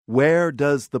Where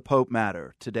does the Pope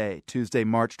matter? Today, Tuesday,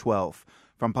 March 12th.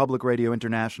 From Public Radio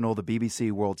International, the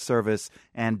BBC World Service,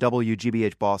 and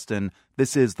WGBH Boston,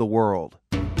 this is The World.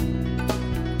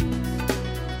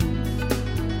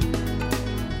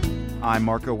 I'm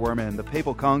Marco Werman. The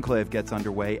papal conclave gets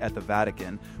underway at the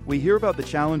Vatican. We hear about the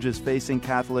challenges facing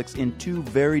Catholics in two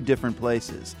very different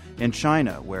places. In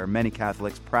China, where many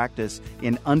Catholics practice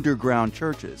in underground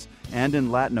churches, and in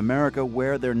Latin America,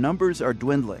 where their numbers are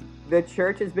dwindling. The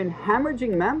church has been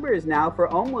hemorrhaging members now for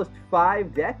almost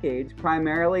 5 decades,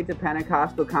 primarily to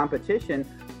Pentecostal competition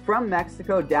from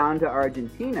Mexico down to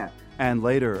Argentina. And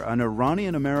later, an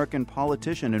Iranian-American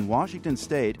politician in Washington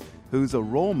state who's a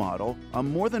role model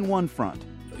on more than one front.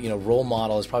 Role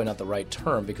model is probably not the right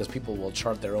term because people will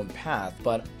chart their own path,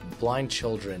 but blind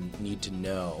children need to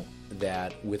know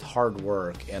that with hard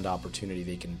work and opportunity,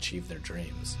 they can achieve their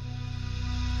dreams.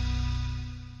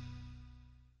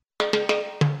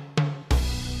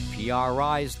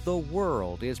 PRI's The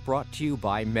World is brought to you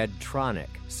by Medtronic,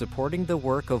 supporting the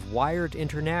work of Wired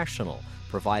International,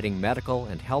 providing medical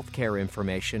and healthcare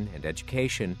information and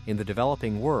education in the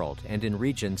developing world and in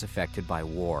regions affected by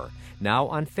war. Now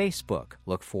on Facebook,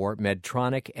 look for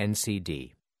Medtronic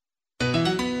NCD.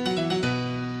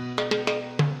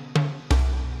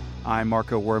 I'm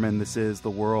Marco Werman. This is The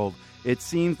World. It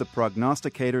seems the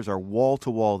prognosticators are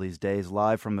wall-to-wall these days,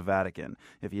 live from the Vatican.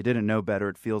 If you didn't know better,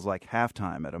 it feels like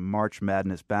halftime at a March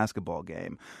Madness basketball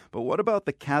game. But what about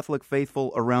the Catholic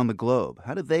faithful around the globe?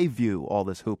 How do they view all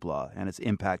this hoopla and its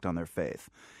impact on their faith?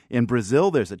 In Brazil,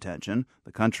 there's a tension.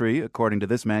 The country, according to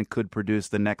this man, could produce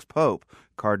the next pope,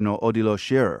 Cardinal Odilo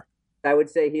Scherer. I would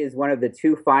say he is one of the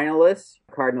two finalists,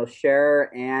 Cardinal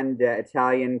Scherer and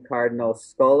Italian Cardinal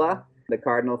Scola, the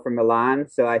cardinal from Milan.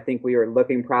 So I think we were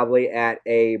looking probably at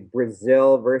a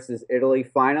Brazil versus Italy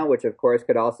final, which of course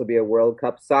could also be a World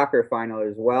Cup soccer final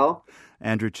as well.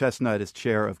 Andrew Chestnut is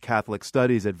chair of Catholic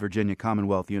Studies at Virginia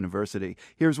Commonwealth University.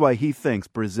 Here's why he thinks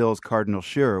Brazil's Cardinal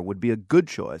Scherer would be a good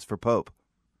choice for Pope.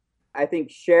 I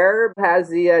think Scherer has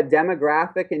the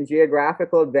demographic and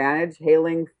geographical advantage,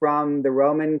 hailing from the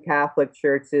Roman Catholic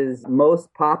Church's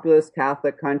most populous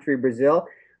Catholic country, Brazil.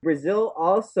 Brazil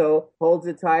also holds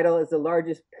the title as the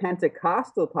largest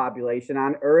Pentecostal population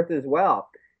on earth as well.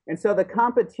 And so the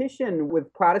competition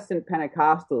with Protestant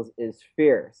Pentecostals is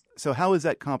fierce. So how is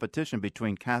that competition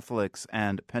between Catholics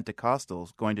and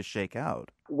Pentecostals going to shake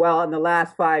out? Well, in the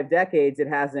last 5 decades, it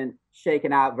hasn't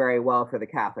shaken out very well for the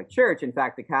Catholic Church. In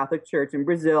fact, the Catholic Church in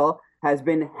Brazil has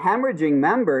been hemorrhaging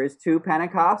members to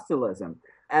Pentecostalism.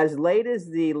 As late as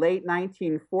the late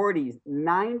 1940s,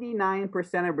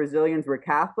 99% of Brazilians were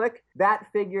Catholic. That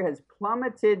figure has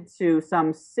plummeted to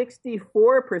some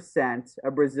 64%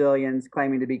 of Brazilians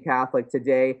claiming to be Catholic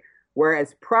today,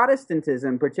 whereas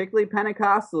Protestantism, particularly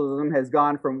Pentecostalism, has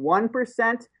gone from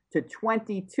 1% to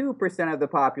 22% of the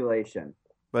population.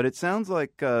 But it sounds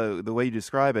like the way you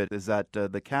describe it is that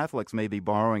the Catholics may be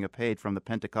borrowing a page from the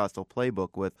Pentecostal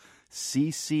playbook with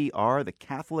CCR, the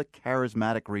Catholic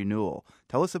Charismatic Renewal.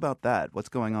 Tell us about that. What's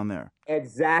going on there?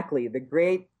 Exactly. The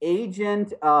great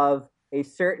agent of a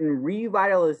certain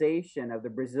revitalization of the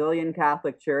Brazilian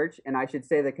Catholic Church, and I should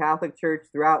say the Catholic Church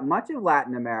throughout much of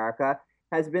Latin America,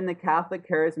 has been the Catholic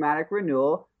Charismatic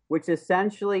Renewal, which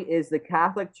essentially is the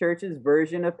Catholic Church's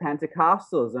version of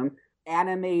Pentecostalism.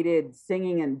 Animated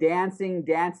singing and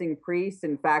dancing priests.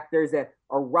 In fact, there's a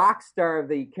rock star of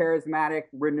the charismatic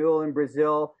renewal in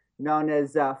Brazil known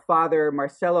as Father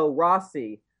Marcelo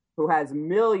Rossi, who has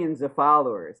millions of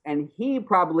followers. And he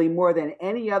probably more than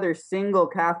any other single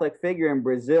Catholic figure in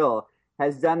Brazil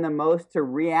has done the most to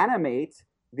reanimate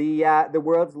the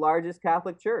world's largest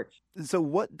Catholic church. So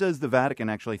what does the Vatican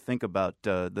actually think about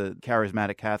the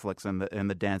charismatic Catholics and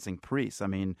the dancing priests? I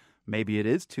mean, maybe it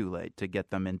is too late to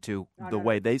get them into the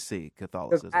way they see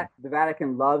Catholicism. The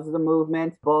Vatican loves the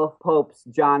movement. Both Popes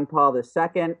John Paul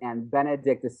II and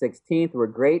Benedict XVI were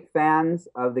great fans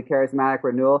of the charismatic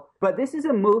renewal. But this is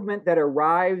a movement that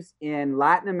arrives in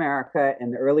Latin America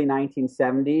in the early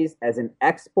 1970s as an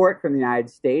export from the United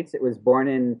States. It was born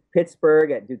in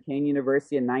Pittsburgh at Duquesne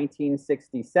University in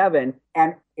 1967,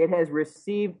 and it has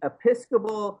received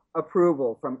episcopal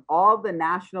approval from all the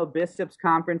national bishops'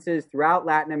 conferences throughout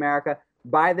Latin America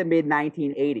by the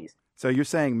mid-1980s. So you're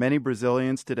saying many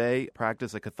Brazilians today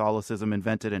practice a Catholicism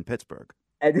invented in Pittsburgh?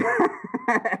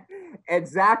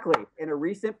 Exactly. In a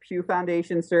recent Pew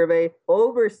Foundation survey,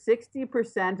 over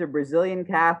 60% of Brazilian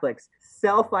Catholics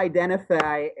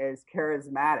self-identify as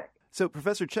charismatic. So,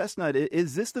 Professor Chestnut,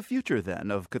 is this the future,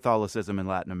 then, of Catholicism in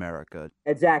Latin America?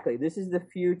 Exactly. This is the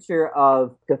future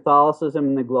of Catholicism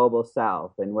in the global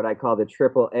South, and what I call the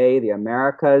Triple A, the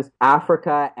Americas,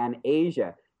 Africa, and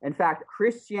Asia. In fact,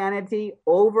 Christianity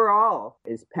overall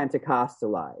is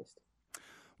Pentecostalized.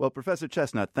 Well, Professor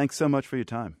Chestnut, thanks so much for your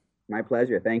time. My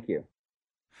pleasure. Thank you.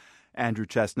 Andrew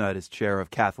Chestnut is chair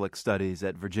of Catholic Studies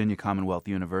at Virginia Commonwealth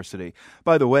University.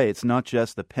 By the way, it's not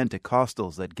just the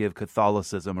Pentecostals that give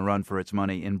Catholicism a run for its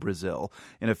money in Brazil.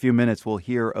 In a few minutes, we'll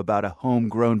hear about a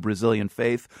homegrown Brazilian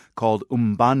faith called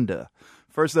Umbanda.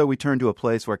 First, though, we turn to a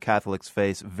place where Catholics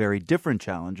face very different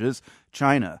challenges,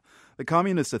 China. The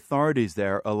communist authorities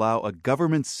there allow a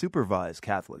government-supervised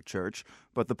Catholic church,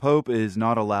 but the Pope is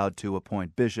not allowed to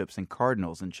appoint bishops and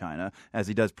cardinals in China, as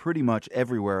he does pretty much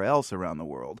everywhere else around the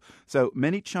world. So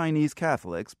many Chinese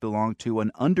Catholics belong to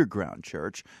an underground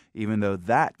church, even though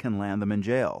that can land them in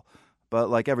jail. But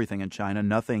like everything in China,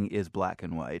 nothing is black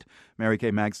and white. Mary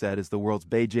Kay Magstad is the world's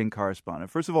Beijing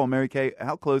correspondent. First of all, Mary Kay,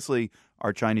 how closely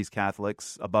are Chinese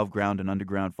Catholics, above ground and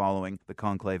underground, following the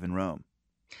conclave in Rome?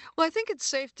 Well, I think it's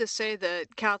safe to say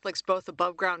that Catholics, both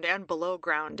above ground and below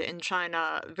ground in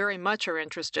China, very much are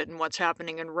interested in what's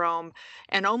happening in Rome.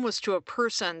 And almost to a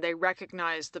person, they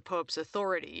recognize the Pope's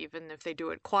authority, even if they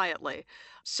do it quietly.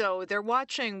 So they're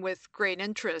watching with great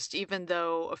interest, even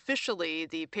though officially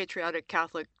the Patriotic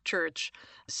Catholic Church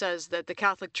says that the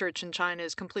Catholic Church in China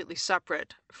is completely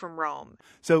separate from Rome.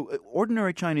 So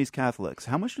ordinary Chinese Catholics,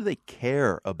 how much do they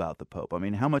care about the Pope? I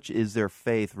mean, how much is their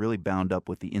faith really bound up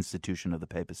with the institution of the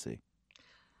papacy?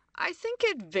 I think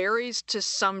it varies to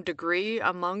some degree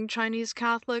among Chinese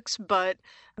Catholics, but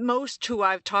most who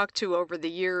I've talked to over the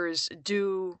years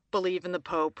do believe in the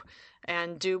Pope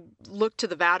and do look to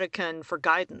the Vatican for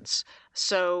guidance.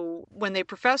 So when they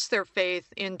profess their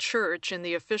faith in church, in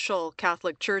the official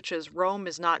Catholic churches, Rome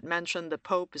is not mentioned, the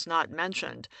Pope is not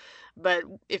mentioned. But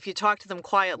if you talk to them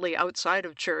quietly outside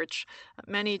of church,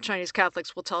 many Chinese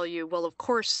Catholics will tell you, well, of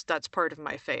course, that's part of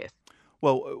my faith.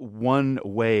 Well, one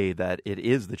way that it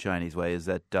is the Chinese way is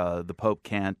that the Pope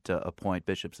can't appoint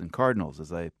bishops and cardinals,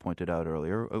 as I pointed out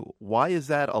earlier. Why is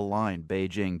that a line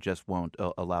Beijing just won't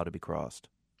allow to be crossed?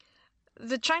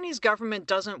 The Chinese government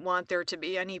doesn't want there to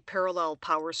be any parallel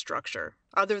power structure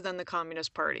other than the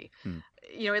Communist Party.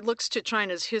 You know, it looks to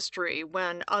China's history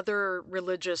when other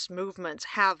religious movements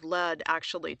have led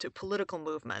actually to political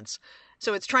movements.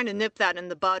 So it's trying to nip that in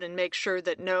the bud and make sure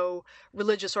that no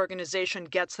religious organization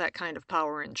gets that kind of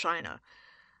power in China.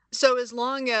 So as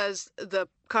long as the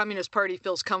Communist Party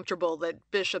feels comfortable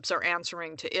that bishops are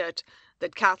answering to it,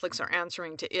 that Catholics are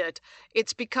answering to it,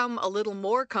 it's become a little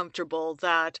more comfortable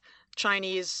that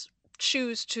Chinese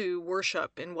choose to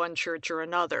worship in one church or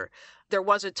another. There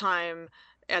was a time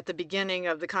at the beginning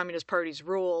of the Communist Party's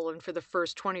rule and for the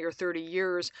first 20 or 30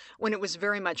 years when it was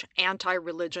very much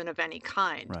anti-religion of any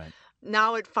kind. Right.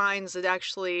 Now it finds that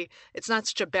actually it's not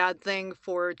such a bad thing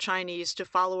for Chinese to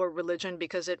follow a religion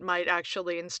because it might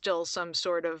actually instill some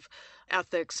sort of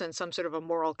ethics and some sort of a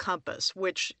moral compass,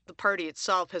 which the party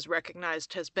itself has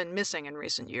recognized has been missing in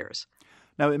recent years.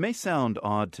 Now, it may sound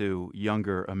odd to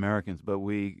younger Americans, but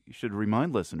we should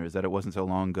remind listeners that it wasn't so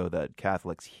long ago that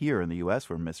Catholics here in the U.S.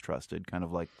 were mistrusted, kind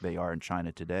of like they are in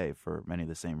China today for many of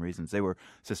the same reasons. They were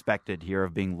suspected here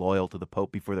of being loyal to the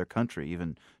Pope before their country.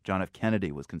 Even John F.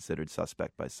 Kennedy was considered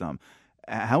suspect by some.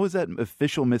 How is that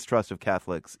official mistrust of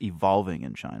Catholics evolving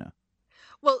in China?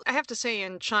 Well, I have to say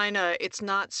in China, it's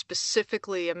not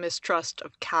specifically a mistrust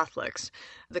of Catholics.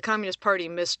 The Communist Party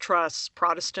mistrusts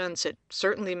Protestants. It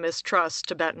certainly mistrusts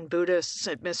Tibetan Buddhists.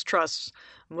 It mistrusts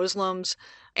Muslims.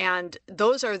 And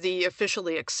those are the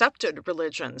officially accepted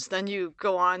religions. Then you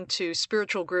go on to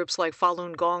spiritual groups like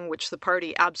Falun Gong, which the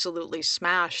party absolutely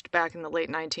smashed back in the late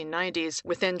 1990s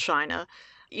within China.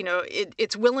 You know,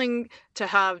 it's willing to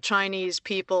have Chinese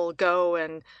people go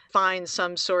and find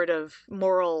some sort of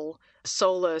moral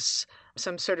solace,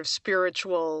 some sort of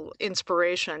spiritual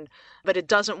inspiration, but it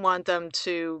doesn't want them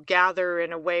to gather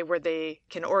in a way where they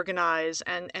can organize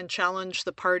and challenge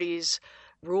the party's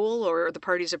rule or the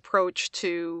party's approach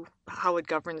to how it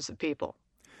governs the people.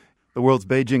 The world's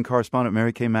Beijing correspondent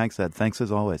Mary Kay Magstad, thanks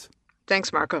as always.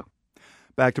 Thanks, Marco.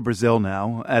 Back to Brazil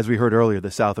now. As we heard earlier,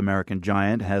 the South American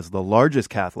giant has the largest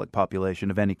Catholic population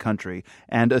of any country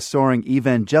and a soaring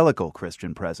evangelical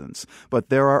Christian presence. But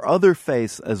there are other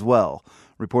faiths as well.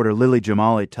 Reporter Lily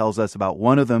Jamali tells us about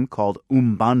one of them called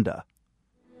Umbanda.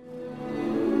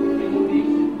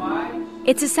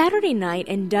 It's a Saturday night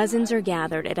and dozens are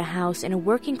gathered at a house in a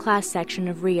working-class section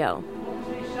of Rio.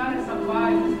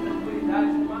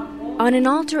 On an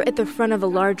altar at the front of a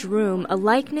large room, a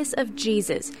likeness of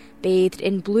Jesus, bathed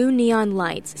in blue neon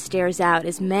lights, stares out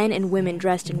as men and women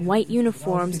dressed in white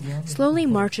uniforms slowly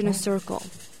march in a circle.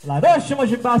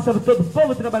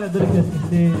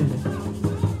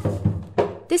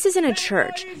 This isn't a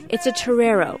church. It's a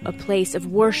torero, a place of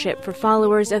worship for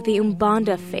followers of the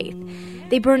Umbanda faith.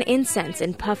 They burn incense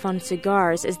and puff on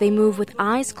cigars as they move with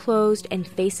eyes closed and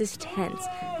faces tense.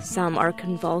 Some are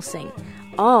convulsing.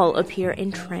 All appear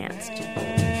entranced.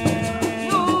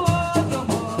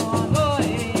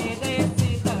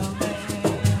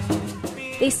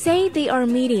 They say they are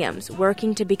mediums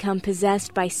working to become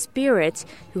possessed by spirits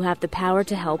who have the power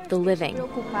to help the living.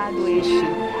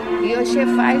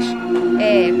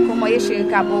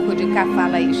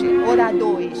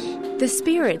 The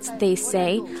spirits, they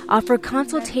say, offer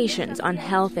consultations on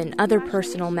health and other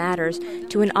personal matters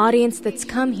to an audience that's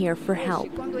come here for help.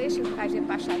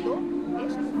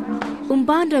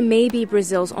 Umbanda may be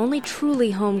Brazil's only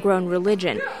truly homegrown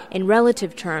religion. In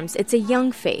relative terms, it's a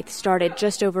young faith started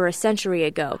just over a century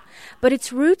ago, but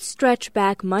its roots stretch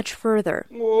back much further.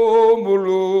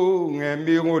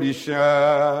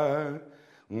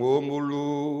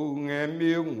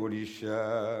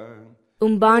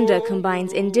 Umbanda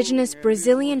combines indigenous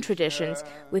Brazilian traditions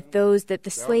with those that the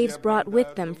slaves brought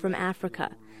with them from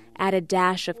Africa. Add a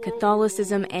dash of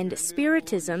Catholicism and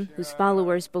Spiritism, whose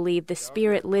followers believe the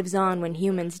spirit lives on when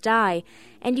humans die,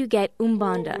 and you get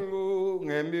Umbanda.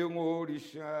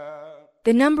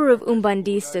 The number of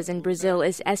Umbandistas in Brazil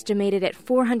is estimated at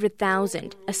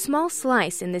 400,000, a small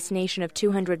slice in this nation of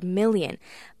 200 million,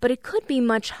 but it could be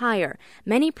much higher.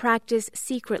 Many practice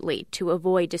secretly to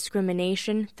avoid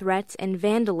discrimination, threats, and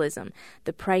vandalism,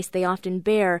 the price they often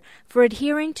bear for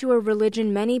adhering to a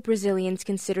religion many Brazilians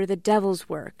consider the devil's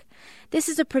work. This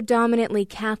is a predominantly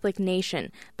Catholic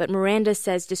nation, but Miranda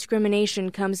says discrimination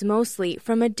comes mostly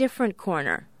from a different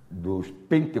corner.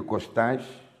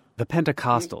 The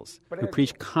Pentecostals, who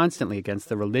preach constantly against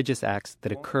the religious acts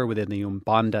that occur within the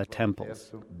Umbanda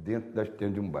temples.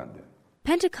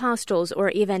 Pentecostals,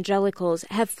 or evangelicals,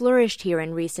 have flourished here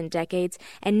in recent decades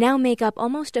and now make up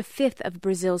almost a fifth of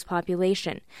Brazil's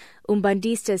population.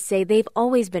 Umbandistas say they've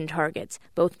always been targets,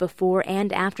 both before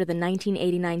and after the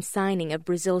 1989 signing of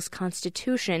Brazil's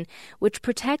constitution, which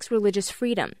protects religious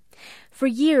freedom. For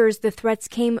years, the threats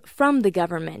came from the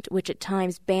government, which at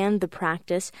times banned the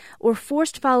practice or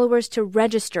forced followers to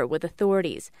register with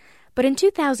authorities. But in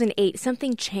 2008,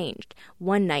 something changed.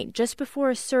 One night, just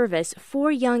before a service,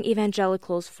 4 young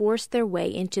evangelicals forced their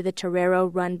way into the torero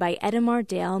run by Edmar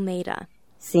de Almeida.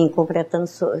 Sim,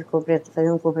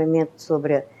 fazendo cumprimento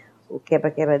sobre o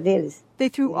quebra-quebra deles. They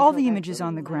threw all the images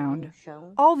on the ground,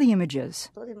 all the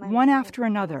images, one after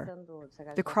another.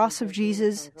 The cross of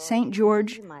Jesus, St.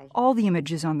 George, all the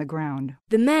images on the ground.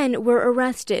 The men were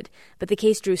arrested, but the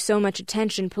case drew so much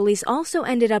attention, police also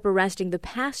ended up arresting the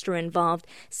pastor involved,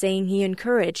 saying he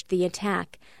encouraged the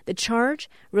attack. The charge?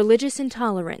 Religious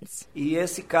intolerance.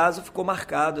 That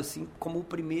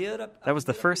was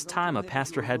the first time a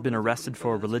pastor had been arrested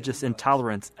for religious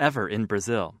intolerance ever in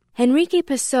Brazil. Henrique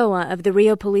Pessoa of the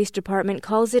Rio Police Department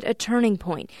calls it a turning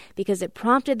point because it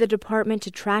prompted the department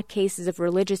to track cases of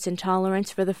religious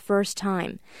intolerance for the first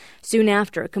time. Soon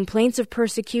after, complaints of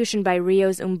persecution by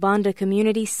Rio's Umbanda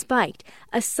community spiked,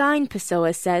 a sign,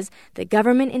 Pessoa says, that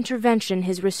government intervention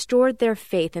has restored their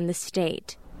faith in the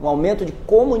state. Aumento de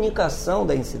comunicação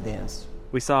da incidência.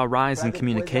 We saw a rise in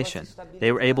communication.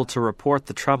 They were able to report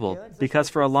the trouble because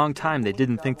for a long time they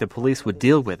didn't think the police would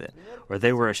deal with it, or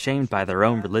they were ashamed by their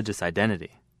own religious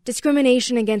identity.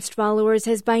 Discrimination against followers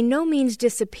has by no means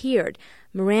disappeared.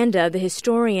 Miranda, the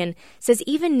historian, says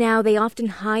even now they often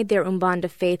hide their Umbanda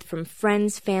faith from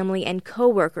friends, family, and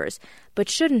co-workers, but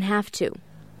shouldn't have to.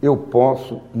 Eu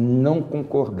posso não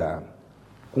concordar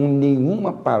com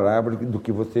nenhuma palavra do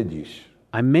que você diz.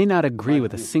 I may not agree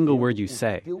with a single word you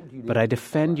say, but I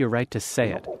defend your right to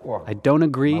say it. I don't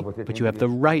agree, but you have the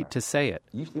right to say it.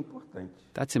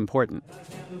 That's important.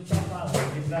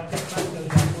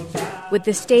 With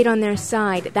the state on their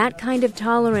side, that kind of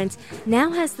tolerance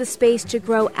now has the space to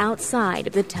grow outside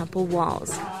of the temple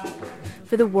walls.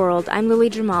 For The World, I'm Lily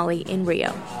Jamali in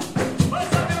Rio.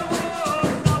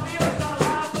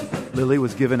 Lily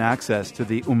was given access to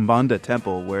the Umbanda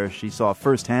temple where she saw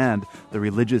firsthand the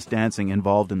religious dancing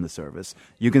involved in the service.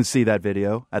 You can see that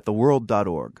video at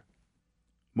theworld.org.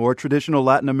 More traditional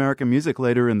Latin American music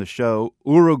later in the show.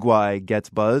 Uruguay gets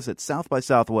buzz at South by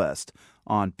Southwest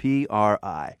on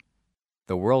PRI.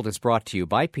 The World is brought to you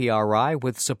by PRI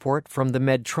with support from the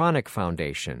Medtronic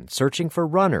Foundation, searching for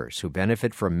runners who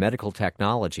benefit from medical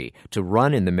technology to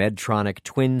run in the Medtronic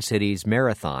Twin Cities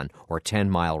Marathon or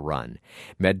 10-mile run.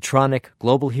 Medtronic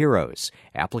Global Heroes.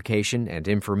 Application and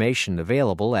information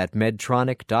available at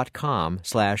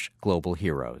medtronic.com/global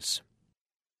heroes.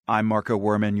 I'm Marco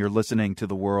Werman. You're listening to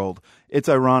The World. It's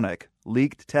ironic.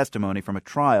 Leaked testimony from a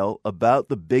trial about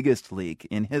the biggest leak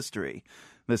in history.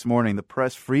 This morning, the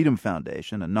Press Freedom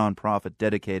Foundation, a nonprofit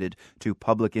dedicated to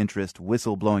public interest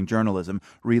whistleblowing journalism,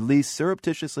 released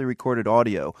surreptitiously recorded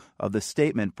audio of the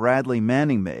statement Bradley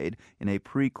Manning made in a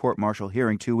pre-court-martial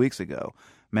hearing 2 weeks ago.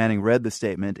 Manning read the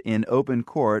statement in open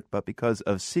court, but because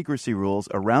of secrecy rules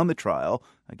around the trial,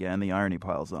 again, the irony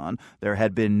piles on, there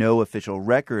had been no official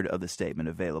record of the statement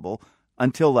available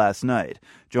until last night.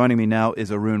 Joining me now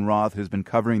is Arun Roth, who's been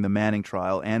covering the Manning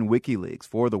trial and WikiLeaks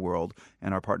for The World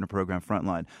and our partner program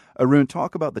Frontline. Arun,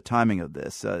 talk about the timing of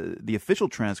this. The official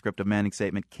transcript of Manning's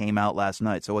statement came out last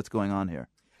night, so what's going on here?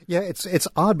 Yeah, it's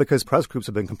odd because press groups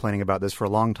have been complaining about this for a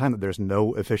long time, that there's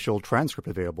no official transcript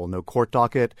available, no court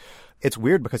docket. It's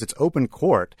weird because it's open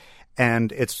court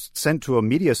and it's sent to a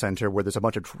media center where there's a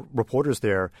bunch of reporters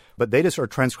there, but they just are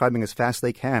transcribing as fast as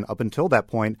they can. Up until that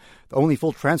point, the only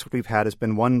full transcript we've had has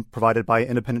been one provided by an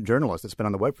independent journalist that's been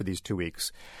on the web for these 2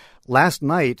 weeks. Last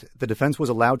night, the defense was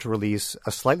allowed to release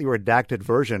a slightly redacted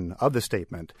version of the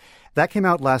statement. That came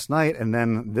out last night, and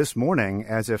then this morning,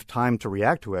 as if timed to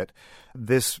react to it,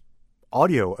 this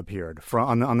audio appeared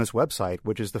on this website,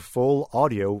 which is the full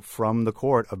audio from the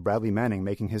court of Bradley Manning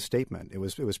making his statement. It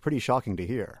was pretty shocking to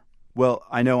hear. Well,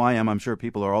 I know I am. I'm sure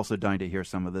people are also dying to hear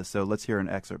some of this, so let's hear an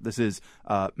excerpt. This is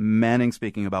Manning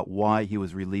speaking about why he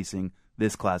was releasing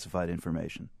this classified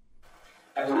information.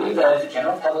 I believe that if the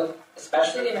general public,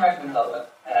 especially the American public,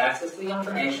 had access to the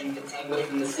information contained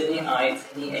within the Sidian Ides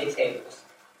and the A tables,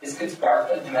 this could spark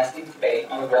a domestic debate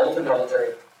on the role of the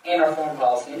military and our foreign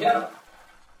policy in general.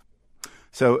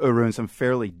 So, Arun, some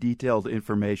fairly detailed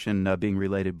information being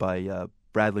related by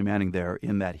Bradley Manning there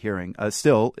in that hearing.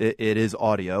 Still, it is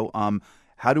audio.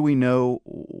 How do we know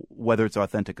whether it's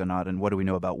authentic or not, and what do we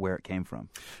know about where it came from?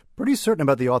 Pretty certain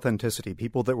about the authenticity.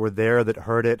 People that were there that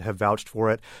heard it have vouched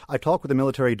for it. I talked with the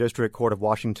Military District Court of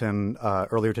Washington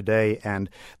earlier today, and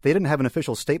they didn't have an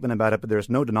official statement about it, but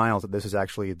there's no denials that this is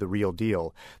actually the real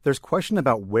deal. There's question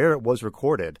about where it was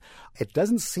recorded. It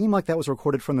doesn't seem like that was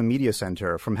recorded from the media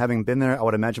center. From having been there, I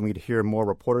would imagine we'd hear more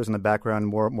reporters in the background,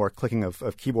 more clicking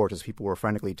of keyboards as people were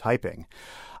frantically typing.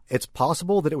 It's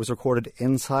possible that it was recorded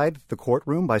inside the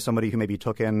courtroom by somebody who maybe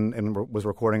took in and was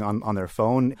recording on their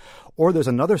phone. Or there's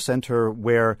another center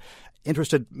where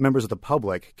interested members of the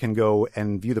public can go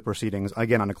and view the proceedings,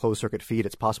 again, on a closed-circuit feed.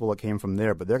 It's possible it came from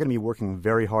there, but they're going to be working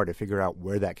very hard to figure out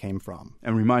where that came from.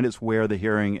 And remind us where the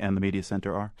hearing and the media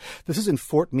center are. This is in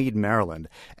Fort Meade, Maryland.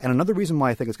 And another reason why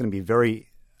I think it's going to be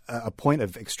a point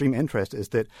of extreme interest is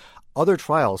that other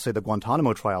trials, say the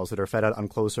Guantanamo trials that are fed out on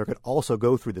closed circuit, also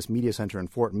go through this media center in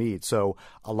Fort Meade. So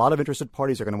a lot of interested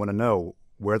parties are going to want to know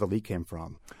where the leak came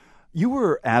from. You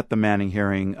were at the Manning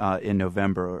hearing in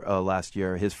November last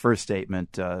year, his first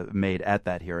statement made at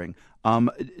that hearing.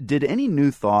 Did any new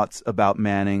thoughts about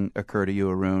Manning occur to you,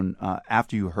 Arun,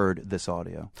 after you heard this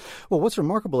audio? Well, what's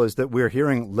remarkable is that we're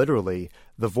hearing literally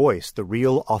the voice, the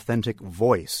real, authentic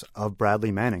voice of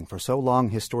Bradley Manning. For so long,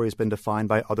 his story has been defined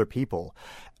by other people.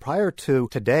 Prior to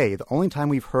today, the only time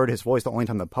we've heard his voice, the only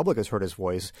time the public has heard his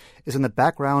voice, is in the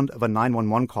background of a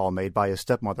 911 call made by his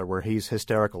stepmother where he's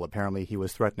hysterical. Apparently, he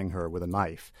was threatening her with a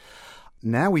knife.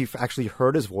 Now we've actually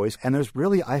heard his voice, and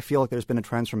I feel like there's been a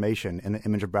transformation in the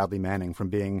image of Bradley Manning from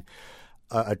being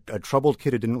a troubled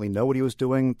kid who didn't really know what he was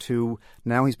doing to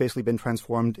now he's basically been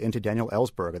transformed into Daniel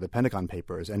Ellsberg of the Pentagon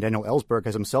Papers. And Daniel Ellsberg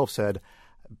has himself said,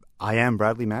 I am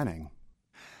Bradley Manning.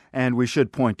 And we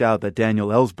should point out that Daniel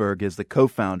Ellsberg is the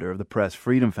co-founder of the Press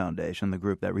Freedom Foundation, the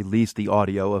group that released the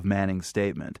audio of Manning's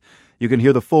statement. You can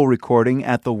hear the full recording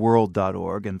at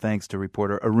theworld.org, and thanks to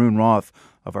reporter Arun Roth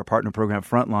of our partner program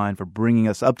Frontline for bringing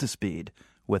us up to speed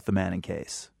with the Manning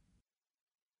case.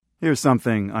 Here's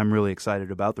something I'm really excited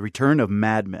about, the return of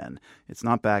Mad Men. It's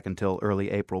not back until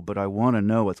early April, but I want to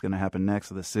know what's going to happen next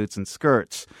to the suits and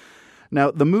skirts. Now,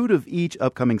 the mood of each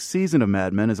upcoming season of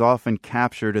Mad Men is often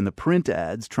captured in the print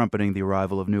ads trumpeting the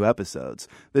arrival of new episodes.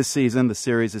 This season, the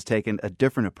series has taken a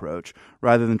different approach.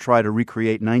 Rather than try to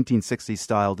recreate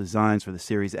 1960s-style designs for the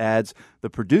series ads, the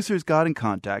producers got in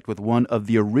contact with one of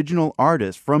the original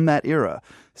artists from that era,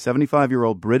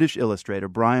 75-year-old British illustrator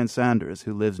Brian Sanders,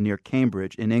 who lives near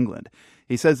Cambridge in England.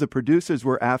 He says the producers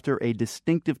were after a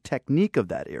distinctive technique of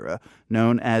that era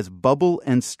known as bubble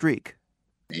and streak.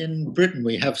 In Britain,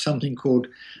 we have something called,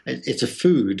 it's a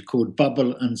food called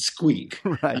bubble and squeak.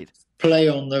 Right. Play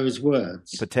on those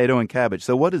words. Potato and cabbage.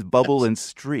 So what is bubble and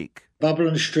streak? Bubble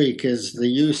and streak is the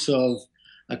use of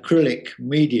acrylic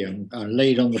medium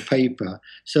laid on the paper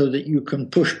so that you can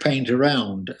push paint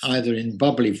around either in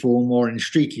bubbly form or in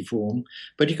streaky form,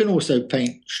 but you can also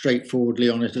paint straightforwardly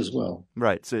on it as well.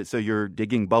 Right. So you're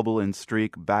digging bubble and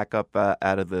streak back up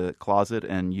out of the closet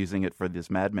and using it for this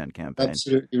Mad Men campaign.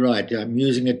 Absolutely right. Yeah, I'm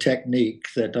using a technique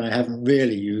that I haven't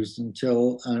really used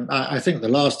until, I think the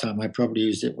last time I probably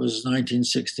used it was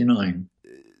 1969.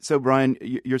 So, Brian,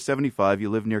 you're 75. You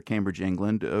live near Cambridge,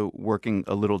 England, working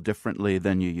a little differently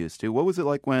than you used to. What was it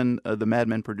like when the Mad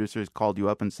Men producers called you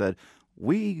up and said,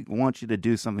 we want you to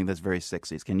do something that's very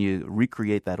 60s. Can you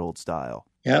recreate that old style?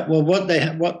 Yeah, well,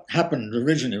 what happened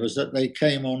originally was that they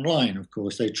came online, of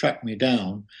course. They tracked me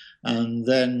down and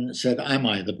then said, am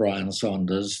I the Brian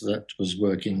Saunders that was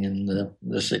working in the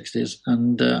 60s?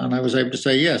 And I was able to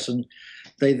say yes. And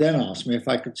they then asked me if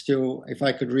I could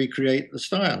recreate the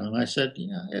style. And I said,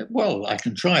 yeah, well, I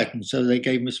can try it. And so they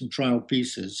gave me some trial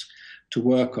pieces to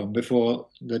work on before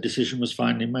the decision was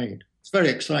finally made. It's very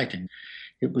exciting.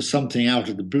 It was something out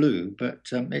of the blue, but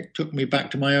it took me back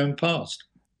to my own past.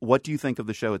 What do you think of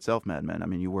the show itself, Mad Men? I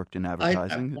mean, you worked in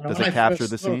advertising. Does it capture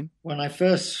the scene? When I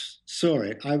first saw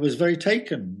it, I was very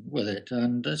taken with it,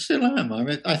 and still am. I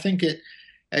mean, I think it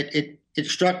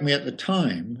struck me at the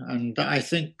time, and I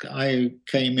think I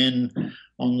came in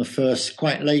on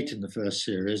quite late in the first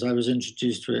series. I was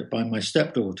introduced to it by my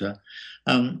stepdaughter,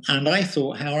 and I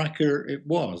thought how accurate it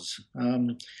was.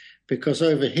 Because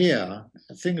over here,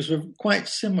 things were quite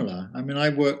similar. I mean, I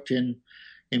worked in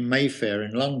Mayfair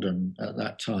in London at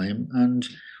that time, and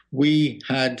we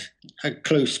had a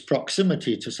close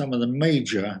proximity to some of the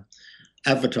major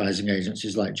advertising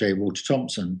agencies like J. Walter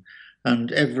Thompson. And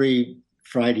every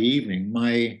Friday evening,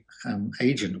 my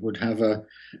agent would have a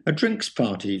drinks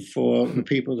party for the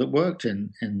people that worked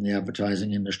in the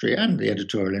advertising industry and the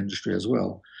editorial industry as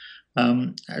well.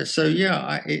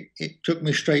 It took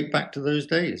me straight back to those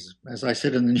days. As I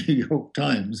said in the New York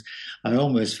Times, I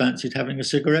almost fancied having a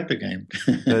cigarette again.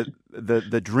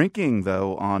 The drinking,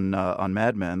 though, on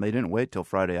Mad Men, they didn't wait till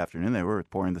Friday afternoon. They were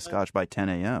pouring the scotch by 10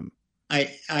 a.m. I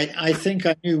think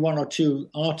I knew one or two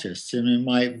artists in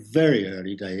my very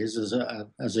early days as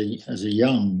a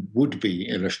young would-be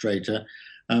illustrator.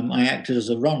 I acted as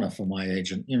a runner for my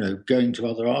agent, going to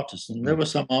other artists, and there were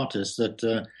some artists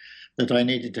that I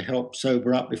needed to help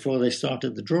sober up before they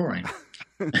started the drawing.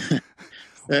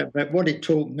 But what it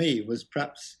taught me was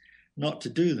perhaps not to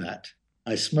do that.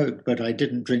 I smoked, but I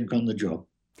didn't drink on the job.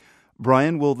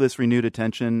 Brian, will this renewed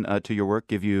attention to your work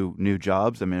give you new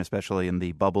jobs? I mean, especially in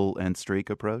the bubble and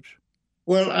streak approach?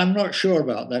 Well, I'm not sure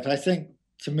about that. I think,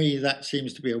 to me, that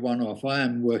seems to be a one-off. I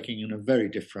am working in a very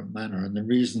different manner, and the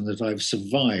reason that I've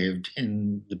survived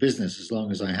in the business as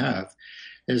long as I have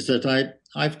is that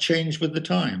I've changed with the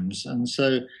times. And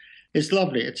so it's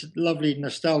lovely. It's lovely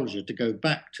nostalgia to go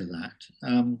back to that.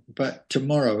 But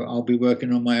tomorrow I'll be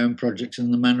working on my own projects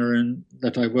in the manner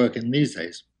that I work in these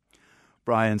days.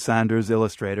 Brian Sanders,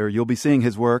 illustrator. You'll be seeing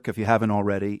his work, if you haven't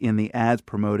already, in the ads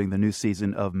promoting the new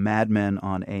season of Mad Men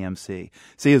on AMC.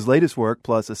 See his latest work,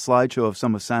 plus a slideshow of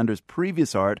some of Sanders'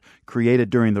 previous art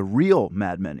created during the real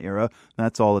Mad Men era.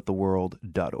 That's all at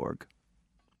theworld.org.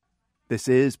 This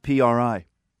is PRI.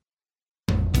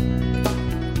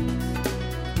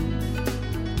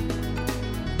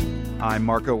 I'm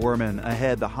Marco Werman.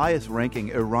 Ahead, the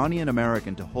highest-ranking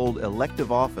Iranian-American to hold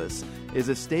elective office is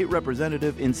a state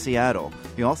representative in Seattle.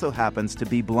 He also happens to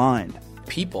be blind.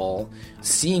 People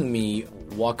seeing me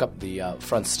walk up the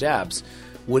front steps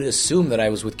would assume that I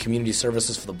was with Community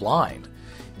Services for the Blind.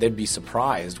 They'd be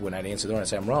surprised when I'd answer the door and I'd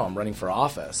say, I'm running for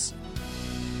office.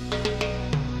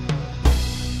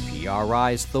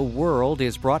 PRI's The World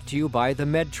is brought to you by the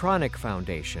Medtronic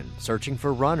Foundation, searching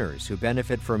for runners who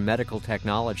benefit from medical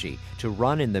technology to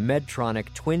run in the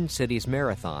Medtronic Twin Cities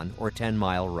Marathon or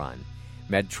 10-mile run.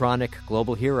 Medtronic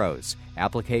Global Heroes.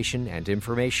 Application and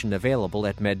information available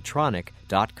at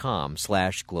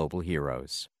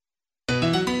medtronic.com/globalheroes.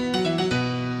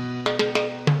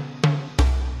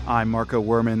 I'm Marco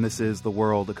Werman. This is The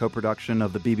World, a co-production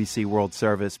of the BBC World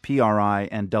Service, PRI,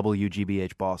 and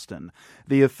WGBH Boston.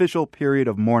 The official period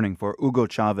of mourning for Hugo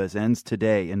Chavez ends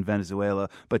today in Venezuela,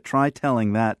 but try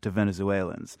telling that to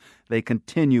Venezuelans. They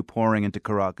continue pouring into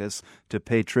Caracas to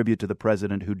pay tribute to the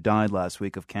president who died last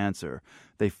week of cancer.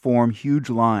 They form huge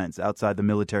lines outside the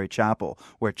military chapel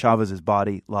where Chavez's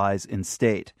body lies in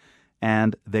state.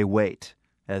 And they wait,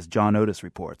 as John Otis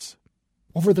reports.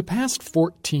 Over the past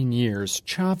 14 years,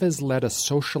 Chavez led a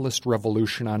socialist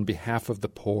revolution on behalf of the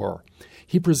poor.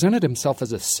 He presented himself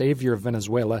as a savior of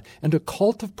Venezuela, and a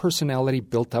cult of personality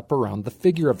built up around the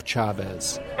figure of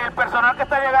Chavez.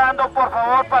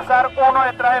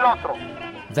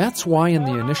 That's why in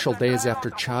the initial days after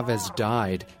Chavez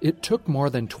died, it took more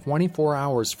than 24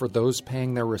 hours for those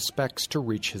paying their respects to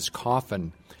reach his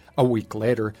coffin. A week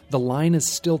later, the line is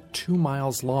still 2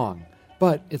 miles long,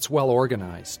 but it's well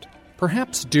organized.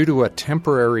 Perhaps due to a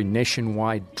temporary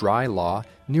nationwide dry law,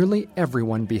 nearly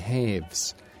everyone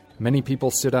behaves. Many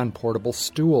people sit on portable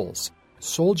stools.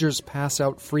 Soldiers pass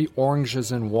out free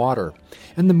oranges and water.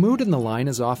 And the mood in the line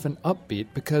is often upbeat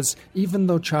because even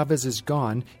though Chavez is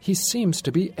gone, he seems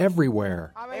to be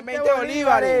everywhere.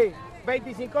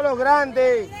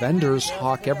 Vendors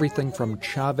hawk everything from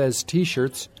Chavez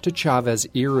t-shirts to Chavez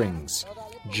earrings.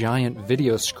 Giant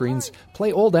video screens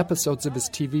play old episodes of his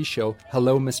TV show,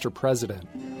 Hello, Mr. President.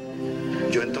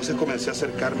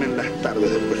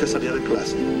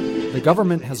 The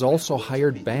government has also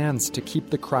hired bands to keep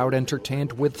the crowd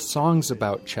entertained with songs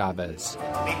about Chavez.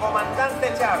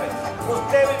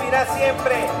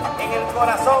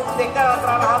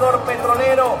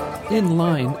 In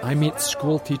line, I meet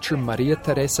schoolteacher Maria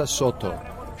Teresa Soto.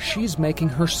 She's making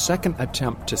her second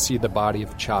attempt to see the body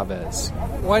of Chavez.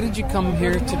 Why did you come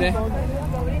here today?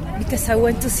 Because I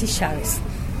went to see Chavez.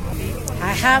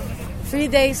 I have 3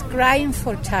 days crying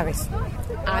for Chavez.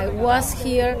 I was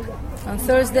here on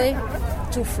Thursday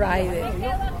to Friday,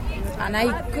 and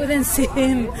I couldn't see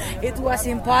him. It was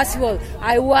impossible.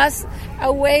 I was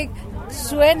awake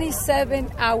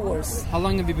 27 hours. How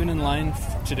long have you been in line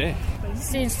today?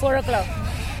 Since 4 o'clock.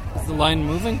 Is the line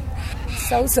moving?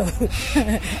 So.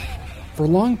 For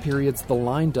long periods, the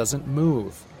line doesn't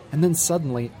move. And then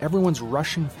suddenly, everyone's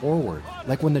rushing forward,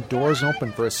 like when the doors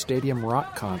open for a stadium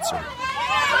rock concert.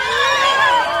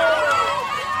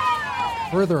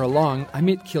 Further along, I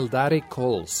meet Kildare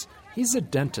Coles. He's a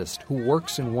dentist who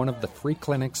works in one of the free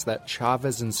clinics that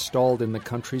Chavez installed in the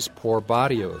country's poor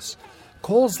barrios.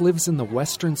 Coles lives in the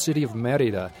western city of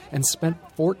Mérida and spent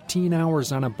 14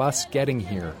 hours on a bus getting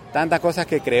here.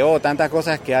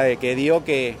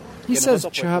 He says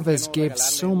Chavez gave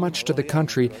so much to the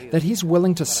country that he's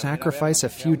willing to sacrifice a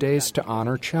few days to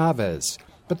honor Chavez.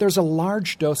 But there's a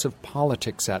large dose of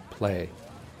politics at play.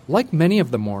 Like many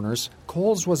of the mourners,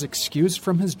 Coles was excused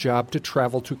from his job to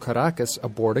travel to Caracas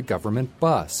aboard a government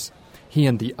bus. He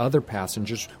and the other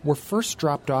passengers were first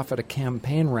dropped off at a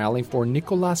campaign rally for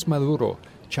Nicolás Maduro,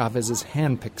 Chávez's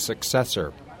hand-picked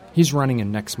successor. He's running in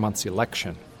next month's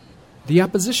election. The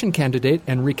opposition candidate,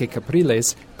 Enrique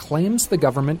Capriles, claims the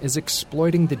government is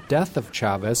exploiting the death of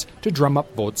Chavez to drum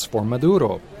up votes for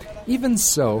Maduro. Even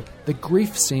so, the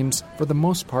grief seems, for the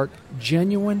most part,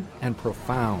 genuine and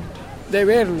profound. De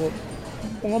verlo,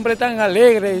 un hombre tan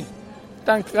alegre,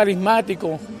 tan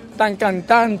carismático, tan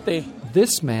cantante.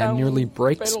 This man nearly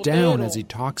breaks down as he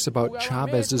talks about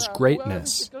Chávez's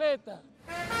greatness.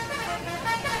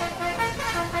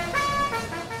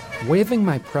 Waving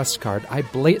my press card, I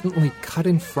blatantly cut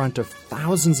in front of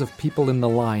thousands of people in the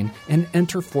line and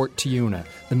enter Fort Tiuna,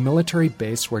 the military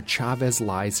base where Chavez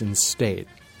lies in state.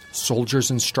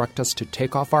 Soldiers instruct us to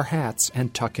take off our hats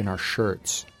and tuck in our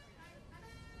shirts.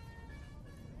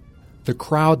 The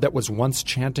crowd that was once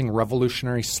chanting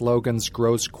revolutionary slogans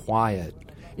grows quiet.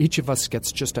 Each of us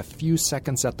gets just a few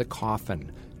seconds at the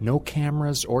coffin. No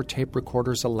cameras or tape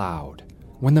recorders allowed.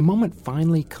 When the moment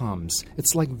finally comes,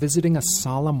 it's like visiting a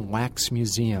solemn wax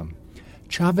museum.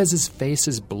 Chávez's face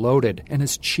is bloated and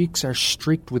his cheeks are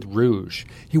streaked with rouge.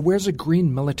 He wears a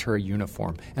green military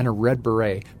uniform and a red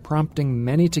beret, prompting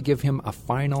many to give him a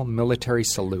final military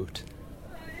salute.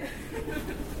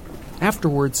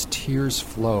 Afterwards, tears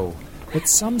flow. But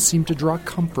some seem to draw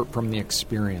comfort from the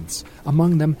experience.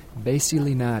 Among them, Besi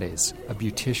Linares, a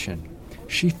beautician.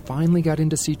 She finally got in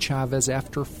to see Chavez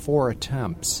after 4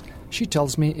 attempts. She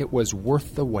tells me it was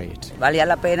worth the wait.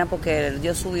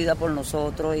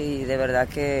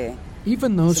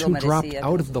 Even those who dropped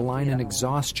out of the line in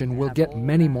exhaustion will get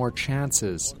many more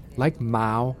chances. Like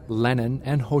Mao, Lenin,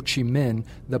 and Ho Chi Minh,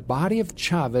 the body of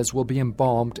Chavez will be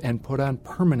embalmed and put on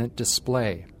permanent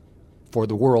display. For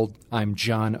the World, I'm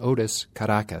John Otis,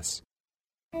 Caracas.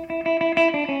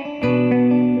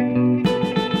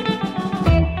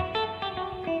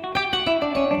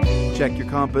 Check your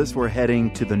compass. We're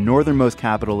heading to the northernmost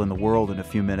capital in the world in a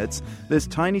few minutes. This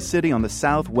tiny city on the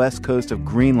southwest coast of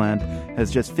Greenland has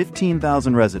just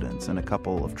 15,000 residents and a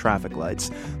couple of traffic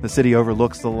lights. The city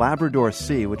overlooks the Labrador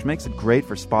Sea, which makes it great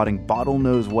for spotting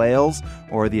bottlenose whales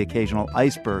or the occasional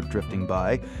iceberg drifting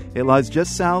by. It lies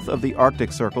just south of the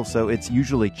Arctic Circle, so it's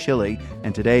usually chilly,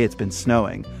 and today it's been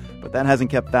snowing. But that hasn't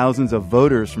kept thousands of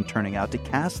voters from turning out to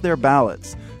cast their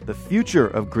ballots. The future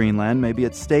of Greenland may be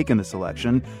at stake in this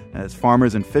election as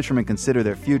farmers and fishermen consider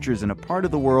their futures in a part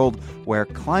of the world where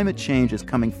climate change is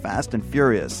coming fast and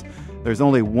furious. There's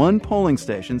only one polling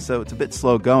station, so it's a bit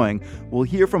slow going. We'll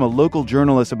hear from a local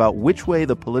journalist about which way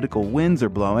the political winds are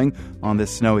blowing on this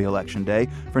snowy election day.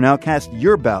 For now, cast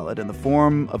your ballot in the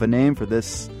form of a name for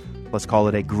this, let's call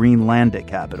it a Greenlandic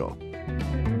capital.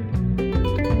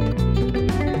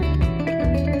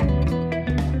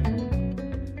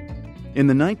 In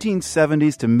the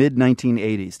 1970s to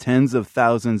mid-1980s, tens of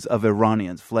thousands of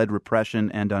Iranians fled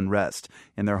repression and unrest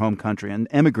in their home country and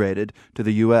emigrated to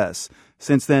the U.S.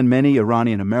 Since then, many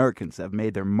Iranian Americans have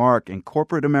made their mark in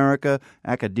corporate America,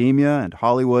 academia, and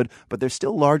Hollywood, but they're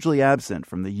still largely absent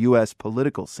from the U.S.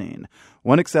 political scene.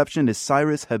 One exception is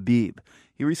Cyrus Habib.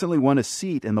 He recently won a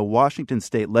seat in the Washington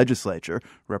state legislature,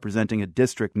 representing a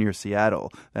district near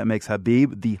Seattle. That makes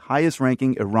Habib the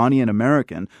highest-ranking Iranian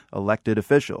American elected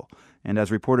official. And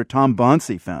as reporter Tom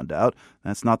Bonsi found out,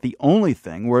 that's not the only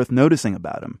thing worth noticing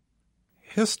about him.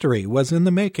 History was in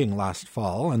the making last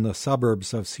fall in the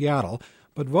suburbs of Seattle,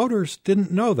 but voters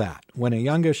didn't know that when a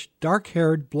youngish,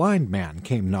 dark-haired blind man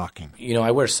came knocking. You know,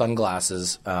 I wear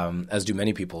sunglasses, as do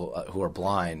many people who are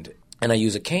blind, and I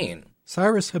use a cane.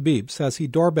 Cyrus Habib says he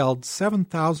doorbelled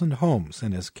 7,000 homes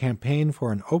in his campaign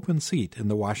for an open seat in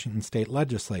the Washington state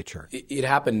legislature. It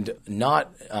happened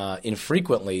not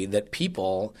infrequently that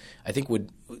people, I think,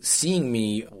 seeing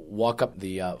me walk up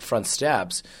the front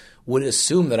steps, would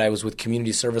assume that I was with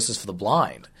Community Services for the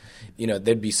Blind. You know,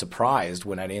 they'd be surprised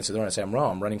when I'd answer the door and I'd say, I'm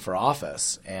running for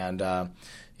office. And,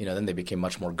 then they became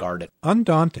much more guarded.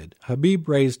 Undaunted, Habib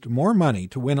raised more money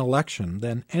to win election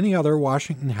than any other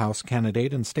Washington House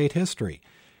candidate in state history.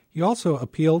 He also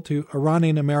appealed to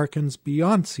Iranian Americans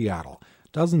beyond Seattle.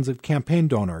 Dozens of campaign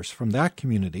donors from that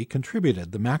community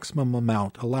contributed the maximum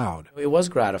amount allowed. It was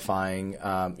gratifying.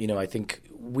 I think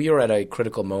we are at a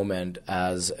critical moment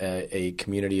as a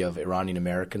community of Iranian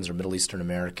Americans or Middle Eastern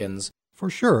Americans. For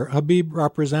sure, Habib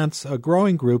represents a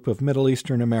growing group of Middle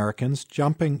Eastern Americans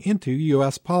jumping into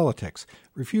U.S. politics,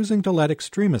 refusing to let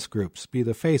extremist groups be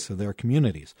the face of their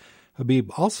communities. Habib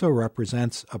also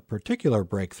represents a particular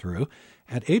breakthrough.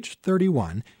 At age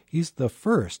 31, he's the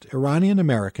first Iranian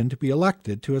American to be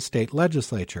elected to a state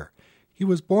legislature. He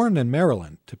was born in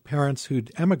Maryland to parents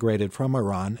who'd emigrated from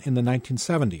Iran in the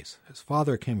 1970s. His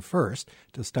father came first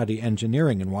to study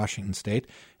engineering in Washington state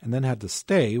and then had to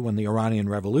stay when the Iranian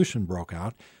Revolution broke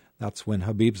out. That's when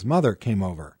Habib's mother came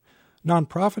over.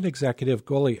 Nonprofit executive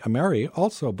Goli Ameri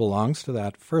also belongs to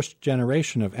that first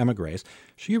generation of emigres.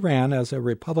 She ran as a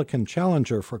Republican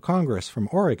challenger for Congress from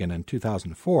Oregon in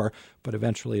 2004, but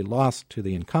eventually lost to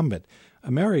the incumbent.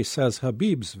 Ameri says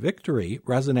Habib's victory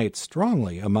resonates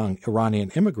strongly among Iranian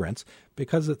immigrants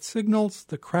because it signals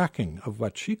the cracking of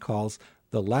what she calls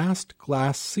the last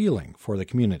glass ceiling for the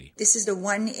community. This is the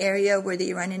one area where the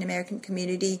Iranian American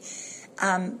community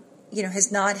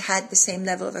has not had the same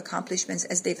level of accomplishments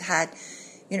as they've had,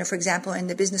 for example, in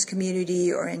the business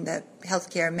community or in the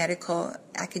healthcare, medical,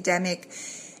 academic.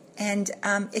 And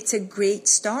it's a great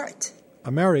start.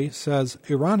 Ameri says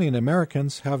Iranian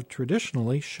Americans have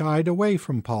traditionally shied away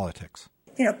from politics.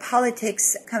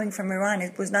 Politics coming from Iran,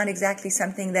 it was not exactly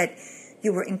something that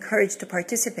you were encouraged to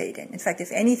participate in. In fact,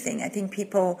 if anything, I think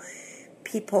people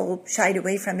shied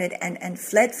away from it and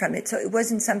fled from it. So it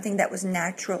wasn't something that was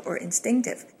natural or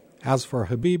instinctive. As for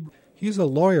Habib, he's a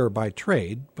lawyer by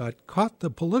trade, but caught the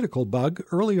political bug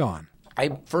early on.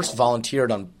 I first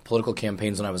volunteered on political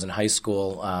campaigns when I was in high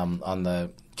school on the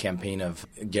campaign of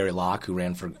Gary Locke, who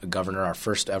ran for governor, our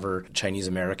first ever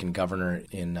Chinese-American governor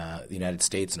in the United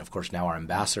States, and of course now our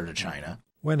ambassador to China.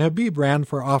 When Habib ran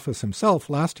for office himself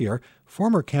last year,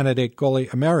 former candidate Goli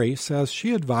Ameri says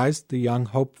she advised the young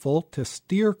hopeful to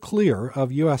steer clear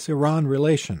of U.S.-Iran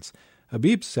relations.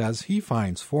 Habib says he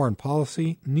finds foreign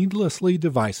policy needlessly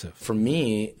divisive. For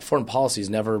me, foreign policy has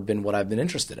never been what I've been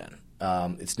interested in.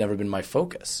 It's never been my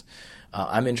focus.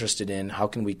 I'm interested in how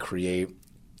can we create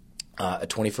a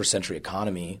 21st century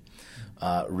economy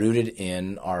rooted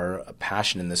in our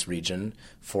passion in this region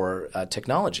for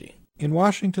technology. In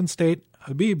Washington state,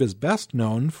 Habib is best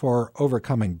known for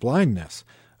overcoming blindness.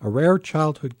 A rare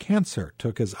childhood cancer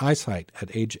took his eyesight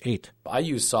at age 8. I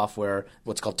use software,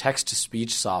 what's called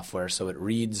text-to-speech software, so it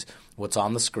reads what's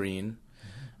on the screen.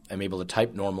 I'm able to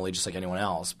type normally just like anyone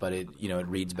else, but it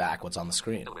reads back what's on the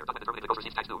screen.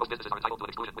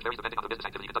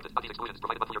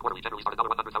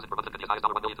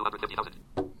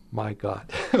 My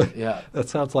God. Yeah. That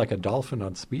sounds like a dolphin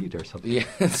on speed or something.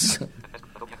 Yes.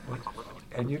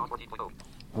 And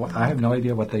I have no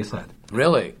idea what they said.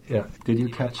 Really? Yeah. Did you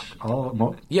catch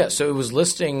all? Yeah, so it was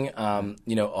listing,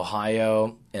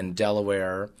 Ohio and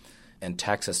Delaware and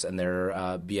Texas and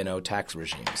their B&O tax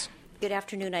regimes. Good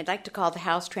afternoon. I'd like to call the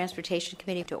House Transportation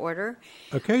Committee to order.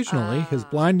 Occasionally, his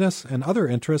blindness and other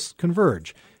interests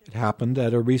converge. It happened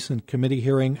at a recent committee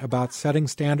hearing about setting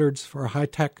standards for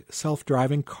high-tech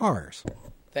self-driving cars.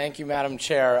 Thank you, Madam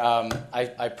Chair.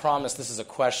 I promise this is a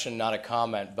question, not a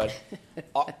comment, but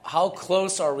how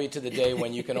close are we to the day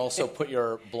when you can also put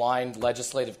your blind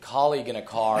legislative colleague in a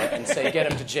car and say,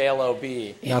 get him to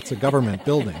JLOB? That's a government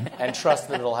building. And trust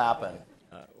that it'll happen.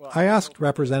 I asked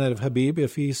Representative Habib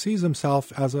if he sees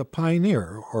himself as a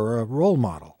pioneer or a role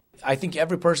model. I think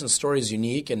every person's story is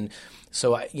unique, and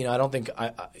so I don't think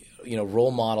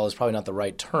role model is probably not the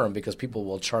right term because people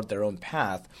will chart their own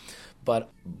path. But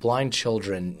blind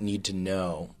children need to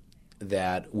know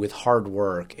that with hard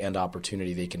work and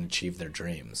opportunity, they can achieve their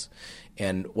dreams.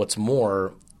 And what's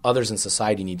more, others in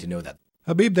society need to know that.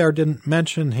 Habib there didn't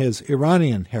mention his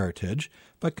Iranian heritage,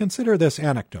 but consider this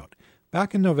anecdote.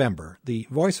 Back in November, the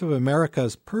Voice of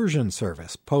America's Persian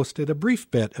service posted a brief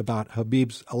bit about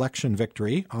Habib's election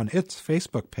victory on its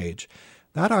Facebook page.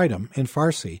 That item, in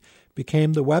Farsi,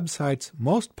 became the website's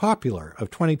most popular of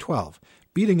 2012,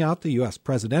 beating out the U.S.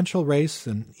 presidential race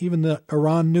and even the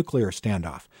Iran nuclear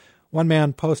standoff. One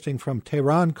man posting from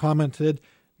Tehran commented,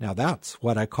 "Now that's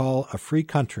what I call a free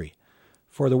country."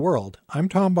 For The World, I'm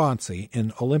Tom Bonsi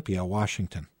in Olympia,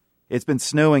 Washington. It's been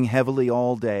snowing heavily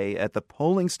all day at the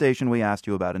polling station we asked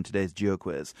you about in today's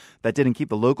GeoQuiz. That didn't keep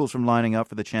the locals from lining up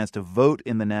for the chance to vote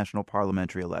in the national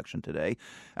parliamentary election today.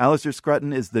 Alistair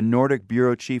Scrutton is the Nordic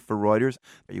bureau chief for Reuters.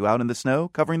 Are you out in the snow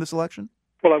covering this election?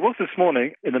 Well, I was this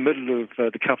morning in the middle of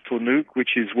the capital, Nuuk,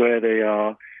 which is where they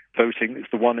are voting. It's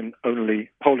the one and only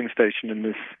polling station in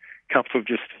this capital of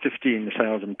just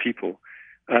 15,000 people.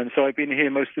 And so I've been here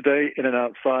most of the day, in and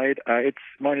outside. It's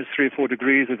minus 3 or 4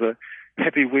 degrees. There's a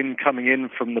heavy wind coming in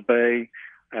from the bay.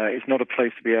 It's not a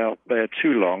place to be out there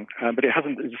too long, but it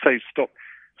hasn't, as I say, stopped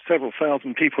several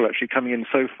thousand people actually coming in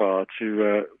so far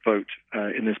to vote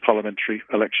in this parliamentary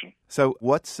election. So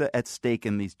what's at stake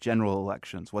in these general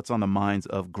elections? What's on the minds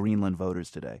of Greenland voters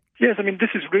today? Yes, I mean,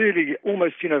 this is really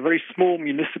almost, a very small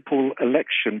municipal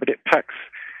election, but it packs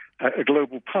a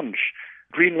global punch.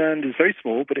 Greenland is very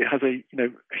small, but it has a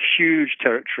huge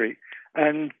territory.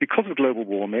 And because of global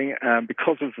warming and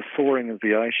because of the thawing of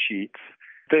the ice sheets,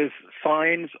 there's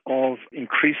signs of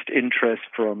increased interest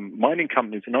from mining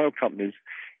companies and oil companies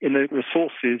in the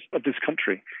resources of this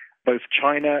country. Both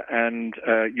China and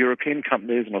European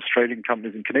companies and Australian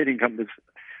companies and Canadian companies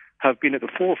have been at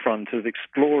the forefront of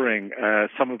exploring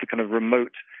some of the kind of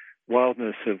remote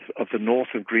wildness of the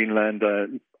north of Greenland,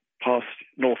 past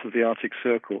north of the Arctic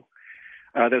Circle.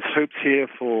 There's hopes here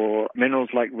for minerals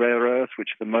like rare earth, which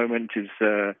at the moment is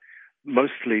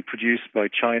mostly produced by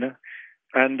China.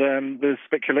 And there's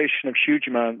speculation of huge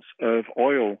amounts of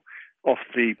oil off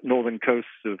the northern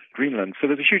coasts of Greenland. So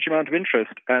there's a huge amount of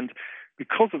interest. And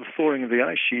because of the thawing of the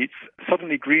ice sheets,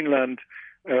 suddenly Greenland,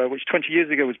 which 20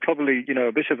 years ago was probably,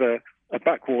 a bit of a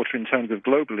backwater in terms of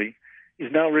globally,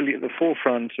 is now really at the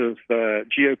forefront of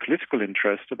geopolitical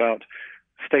interest about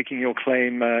staking your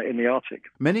claim in the Arctic.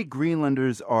 Many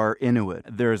Greenlanders are Inuit.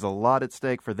 There's a lot at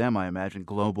stake for them, I imagine,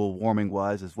 global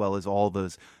warming-wise, as well as all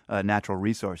those natural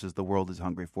resources the world is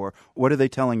hungry for. What are they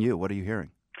telling you? What are you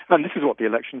hearing? And this is what the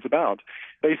election's about.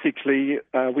 Basically,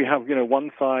 we have,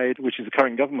 one side, which is the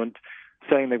current government,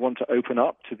 saying they want to open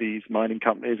up to these mining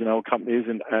companies and oil companies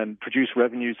and produce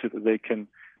revenue so that they can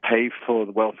pay for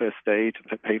the welfare state,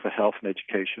 pay for health and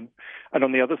education. And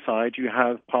on the other side, you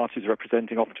have parties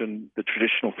representing often the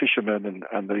traditional fishermen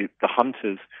and the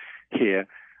hunters here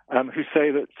who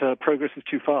say that progress is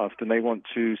too fast and they want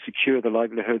to secure the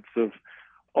livelihoods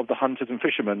of the hunters and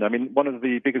fishermen. I mean, one of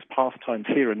the biggest pastimes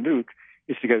here in Nuuk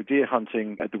is to go deer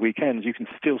hunting at the weekends. You can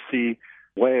still see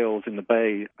whales in the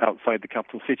bay outside the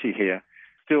capital city here.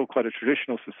 Still quite a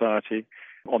traditional society.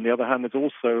 On the other hand, there's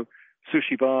also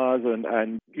sushi bars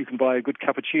and you can buy a good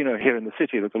cappuccino here in the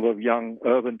city. There's a lot of young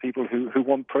urban people who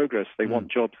want progress. They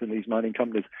want jobs in these mining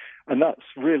companies. And that's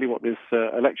really what this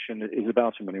election is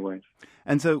about in many ways.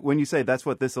 And so when you say that's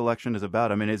what this election is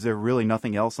about, I mean, is there really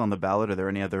nothing else on the ballot? Are there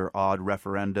any other odd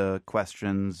referenda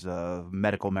questions,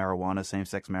 medical marijuana,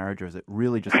 same-sex marriage, or is it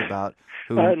really just about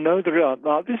who? No, there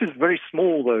aren't. This is very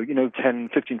small, though, 10,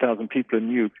 15,000 people in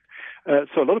Nuuk.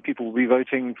 So a lot of people will be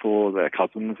voting for their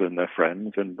cousins and their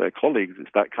friends and their colleagues.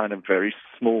 It's that kind of very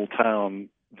small town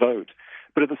vote.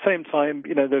 But at the same time,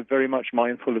 they're very much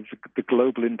mindful of the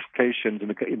global implications and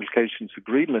the implications for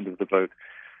Greenland of the vote.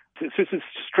 So it's a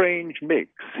strange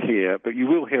mix here, but you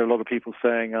will hear a lot of people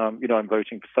saying, I'm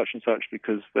voting for such and such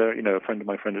because they're, a friend of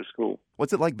my friend at school.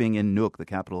 What's it like being in Nuuk, the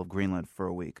capital of Greenland, for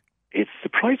a week? It's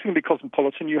surprisingly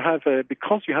cosmopolitan.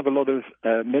 Because you have a lot of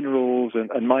minerals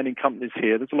and mining companies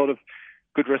here, there's a lot of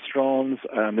good restaurants.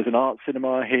 There's an art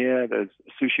cinema here. There's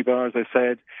a sushi bar, as I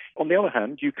said. On the other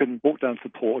hand, you can walk down to the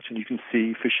port and you can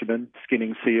see fishermen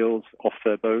skinning seals off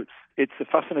their boats. It's a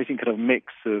fascinating kind of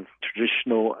mix of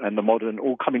traditional and the modern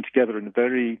all coming together in a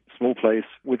very small place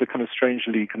with a kind of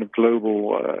strangely kind of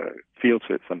global feel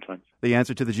to it sometimes. The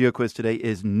answer to the GeoQuiz today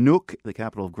is Nuuk, the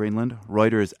capital of Greenland.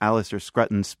 Reuters' Alistair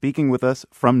Scrutton speaking with us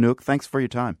from Nuuk. Thanks for your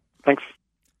time. Thanks.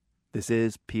 This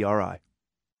is PRI.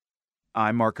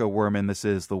 I'm Marco Werman. This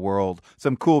is The World.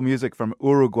 Some cool music from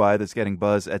Uruguay that's getting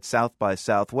buzz at South by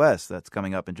Southwest. That's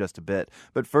coming up in just a bit.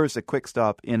 But first, a quick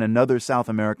stop in another South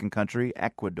American country,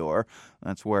 Ecuador.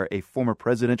 That's where a former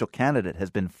presidential candidate has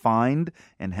been fined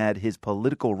and had his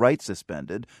political rights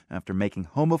suspended after making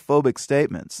homophobic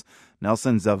statements.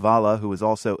 Nelson Zavala, who is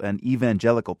also an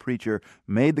evangelical preacher,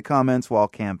 made the comments while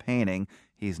campaigning.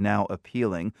 He's now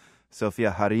appealing.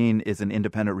 Sofia Harin is an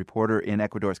independent reporter in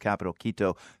Ecuador's capital,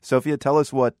 Quito. Sofia, tell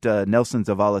us what Nelson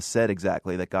Zavala said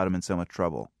exactly that got him in so much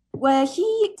trouble. Well,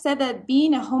 he said that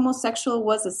being a homosexual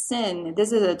was a sin.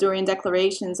 This is during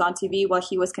declarations on TV while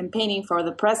he was campaigning for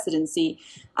the presidency.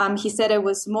 He said it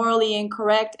was morally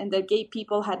incorrect and that gay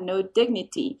people had no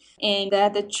dignity. And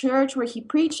that the church where he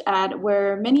preached at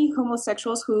were many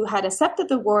homosexuals who had accepted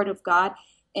the word of God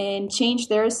and change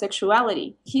their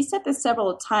sexuality. He said this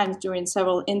several times during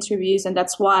several interviews, and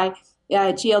that's why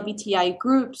GLBTI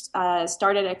groups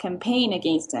started a campaign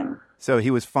against him. So he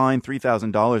was fined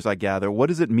 $3,000, I gather. What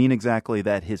does it mean exactly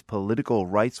that his political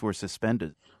rights were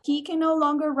suspended? He can no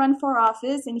longer run for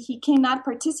office, and he cannot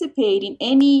participate in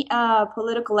any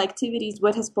political activities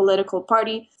with his political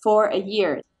party for a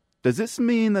year. Does this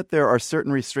mean that there are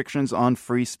certain restrictions on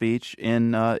free speech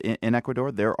in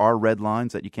Ecuador? There are red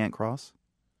lines that you can't cross?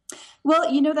 Well,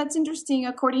 that's interesting.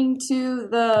 According to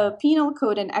the penal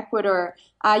code in Ecuador,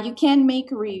 you can make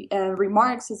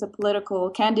remarks as a political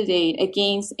candidate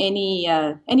against any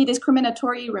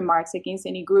discriminatory remarks against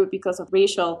any group because of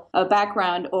racial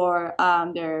background or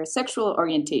their sexual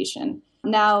orientation.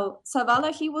 Now,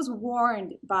 Zavala, he was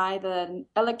warned by the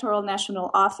Electoral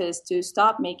National Office to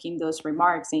stop making those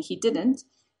remarks, and he didn't.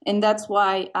 And that's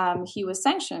why he was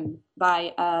sanctioned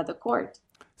by the court.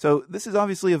 So this is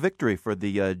obviously a victory for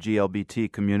the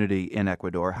GLBT community in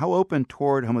Ecuador. How open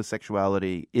toward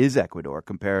homosexuality is Ecuador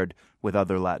compared with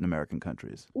other Latin American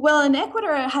countries? Well, in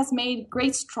Ecuador has made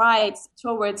great strides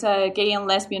towards gay and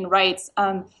lesbian rights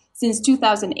since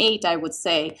 2008, I would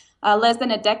say. Less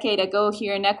than a decade ago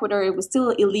here in Ecuador, it was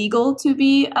still illegal to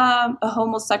be a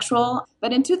homosexual.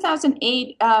 But in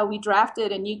 2008, we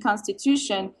drafted a new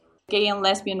constitution. Gay and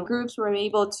lesbian groups were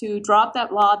able to drop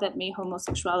that law that made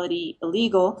homosexuality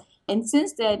illegal. And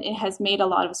since then, it has made a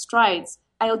lot of strides.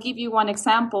 I'll give you one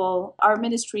example. Our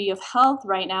Ministry of Health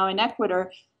right now in Ecuador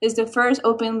is the first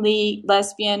openly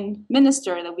lesbian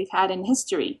minister that we've had in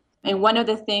history. And one of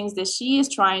the things that she is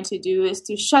trying to do is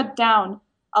to shut down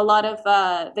a lot of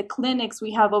the clinics.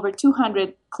 We have over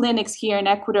 200 clinics here in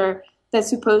Ecuador that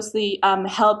supposedly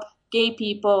help gay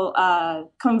people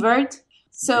convert.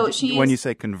 So when you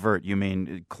say convert, you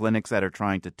mean clinics that are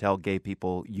trying to tell gay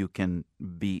people you can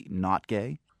be not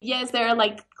gay? Yes, there are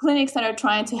like clinics that are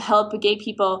trying to help gay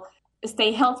people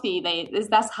stay healthy.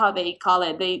 That's how they call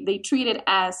it. They treat it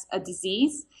as a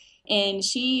disease. And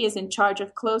she is in charge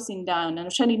of closing down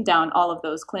and shutting down all of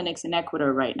those clinics in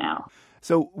Ecuador right now.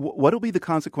 So what will be the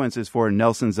consequences for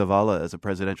Nelson Zavala as a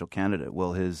presidential candidate?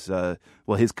 Will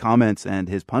his comments and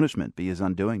his punishment be his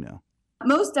undoing now?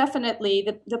 Most definitely.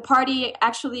 The party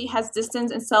actually has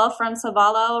distanced itself from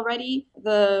Zavala already.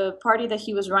 The party that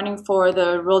he was running for,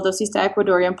 the Roldosista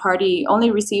Ecuadorian Party,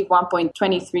 only received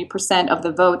 1.23% of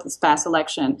the vote this past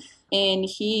election. And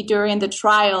during the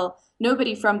trial,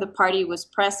 nobody from the party was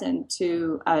present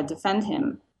to defend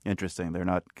him. Interesting. They're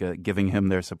not giving him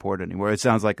their support anymore. It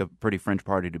sounds like a pretty fringe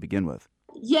party to begin with.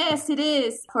 Yes, it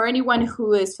is. For anyone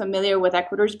who is familiar with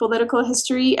Ecuador's political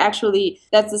history, actually,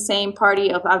 that's the same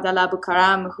party of Abdallah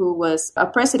Bucaram, who was a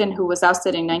president who was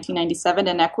ousted in 1997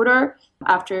 in Ecuador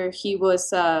after he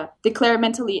was declared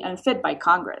mentally unfit by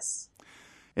Congress.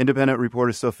 Independent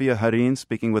reporter Sofia Harin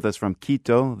speaking with us from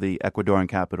Quito, the Ecuadorian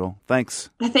capital. Thanks.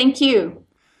 Thank you.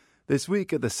 This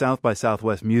week at the South by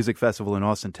Southwest Music Festival in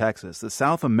Austin, Texas, the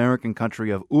South American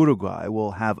country of Uruguay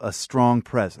will have a strong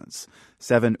presence.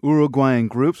 7 Uruguayan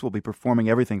groups will be performing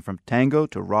everything from tango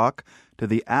to rock to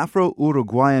the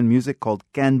Afro-Uruguayan music called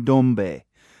candombe.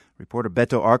 Reporter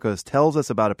Beto Arcos tells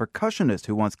us about a percussionist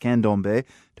who wants candombe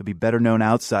to be better known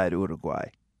outside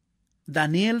Uruguay.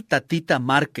 Daniel Tatita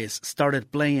Marquez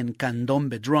started playing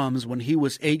candombe drums when he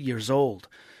was 8 years old.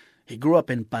 He grew up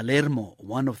in Palermo,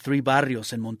 one of 3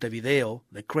 barrios in Montevideo,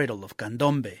 the cradle of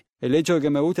candombe. El hecho de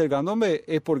que me guste el candombe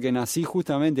es porque nací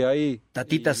justamente ahí.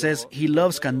 Tatita says he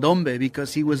loves candombe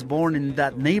because he was born in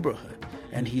that neighborhood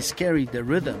and he's carried the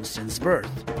rhythm since birth.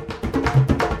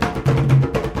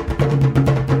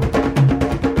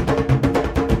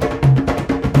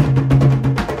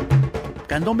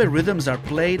 Candombe rhythms are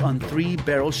played on 3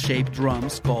 barrel-shaped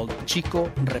drums called chico,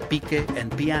 repique,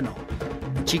 and piano.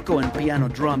 The chico and piano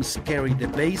drums carry the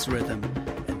bass rhythm,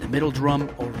 and the middle drum,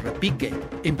 or repique,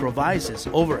 improvises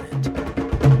over it.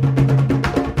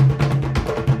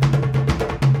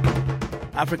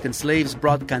 African slaves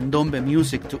brought candombe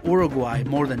music to Uruguay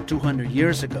more than 200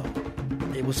 years ago.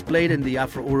 It was played in the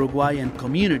Afro-Uruguayan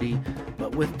community,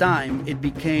 but with time it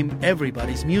became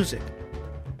everybody's music.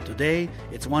 Today,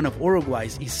 it's one of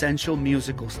Uruguay's essential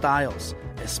musical styles,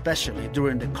 especially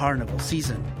during the carnival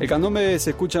season. El candombe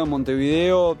se escucha en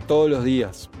Montevideo todos los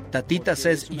días. Tatita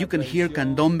says you can hear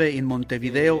candombe in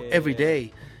Montevideo every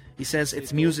day. He says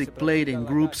it's music played in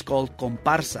groups called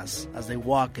comparsas as they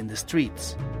walk in the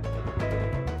streets.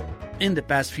 In the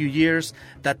past few years,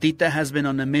 Tatita has been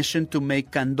on a mission to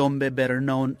make candombe better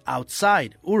known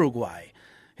outside Uruguay.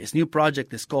 His new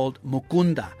project is called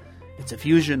Mucunda. It's a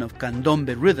fusion of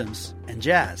candombe rhythms and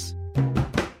jazz.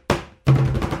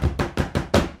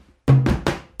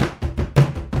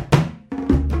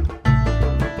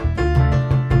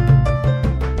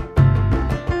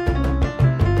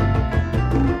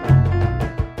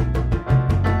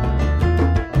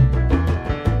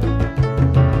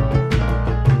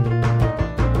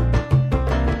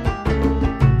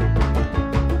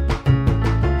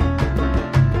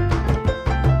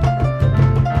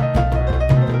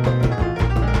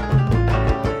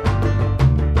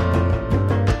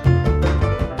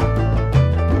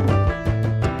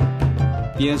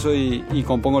 Pienso y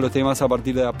compongo los temas a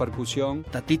partir de la percusión.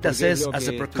 Tatita says as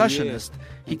a percussionist,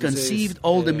 he conceived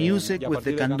all the music with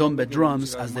the candombe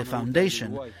drums as the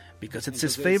foundation because it's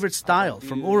his favorite style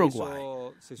from Uruguay.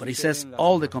 But he says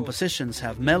all the compositions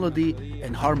have melody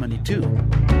and harmony too.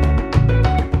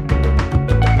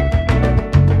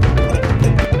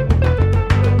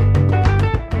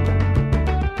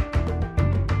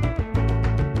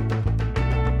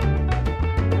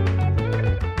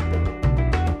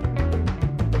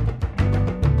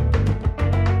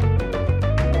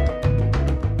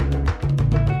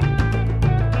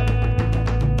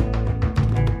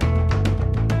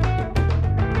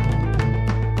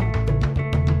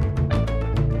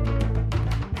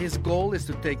 His goal is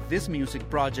to take this music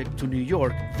project to New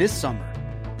York this summer.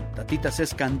 Tatita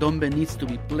says candombe needs to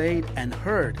be played and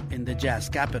heard in the jazz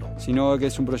capital. Sino que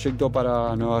es un proyecto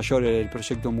para Nueva York, el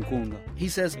proyecto Mucunda. He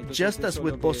says just as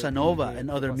with bossa nova and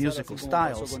other musical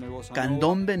styles,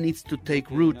 candombe needs to take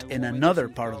root in another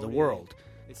part of the world.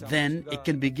 Then it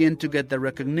can begin to get the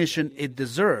recognition it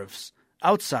deserves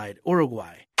outside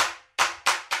Uruguay.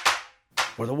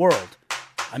 For the world,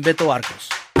 I'm Beto Arcos.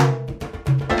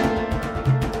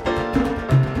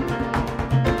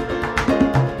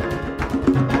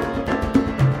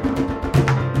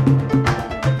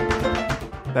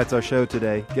 That's our show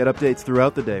today. Get updates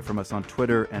throughout the day from us on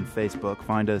Twitter and Facebook.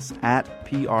 Find us at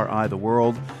PRI The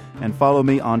World. And follow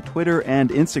me on Twitter and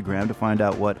Instagram to find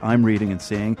out what I'm reading and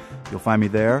seeing. You'll find me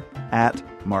there at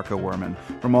Marco Werman.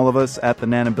 From all of us at the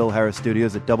Nan and Bill Harris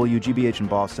Studios at WGBH in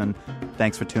Boston,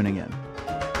 thanks for tuning in.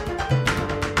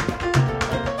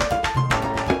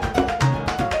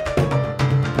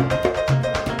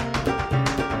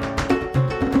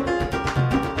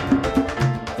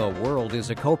 Is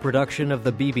a co-production of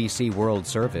the BBC World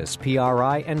Service,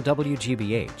 PRI, and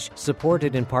WGBH,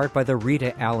 supported in part by the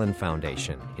Rita Allen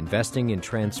Foundation, investing in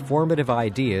transformative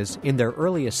ideas in their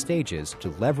earliest stages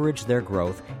to leverage their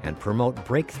growth and promote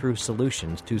breakthrough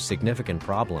solutions to significant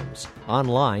problems.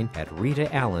 Online at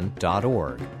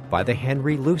ritaallen.org. By the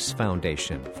Henry Luce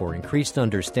Foundation for increased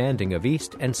understanding of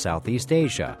East and Southeast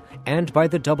Asia, and by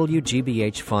the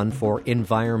WGBH Fund for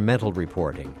Environmental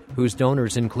Reporting, whose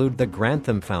donors include the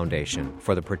Grantham Foundation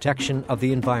for the Protection of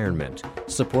the Environment,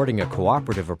 supporting a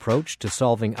cooperative approach to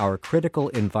solving our critical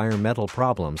environmental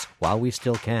problems while we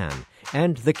still can,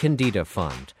 and the Candida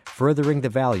Fund, furthering the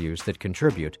values that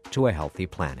contribute to a healthy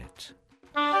planet.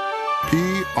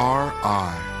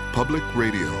 PRI, Public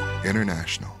Radio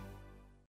International.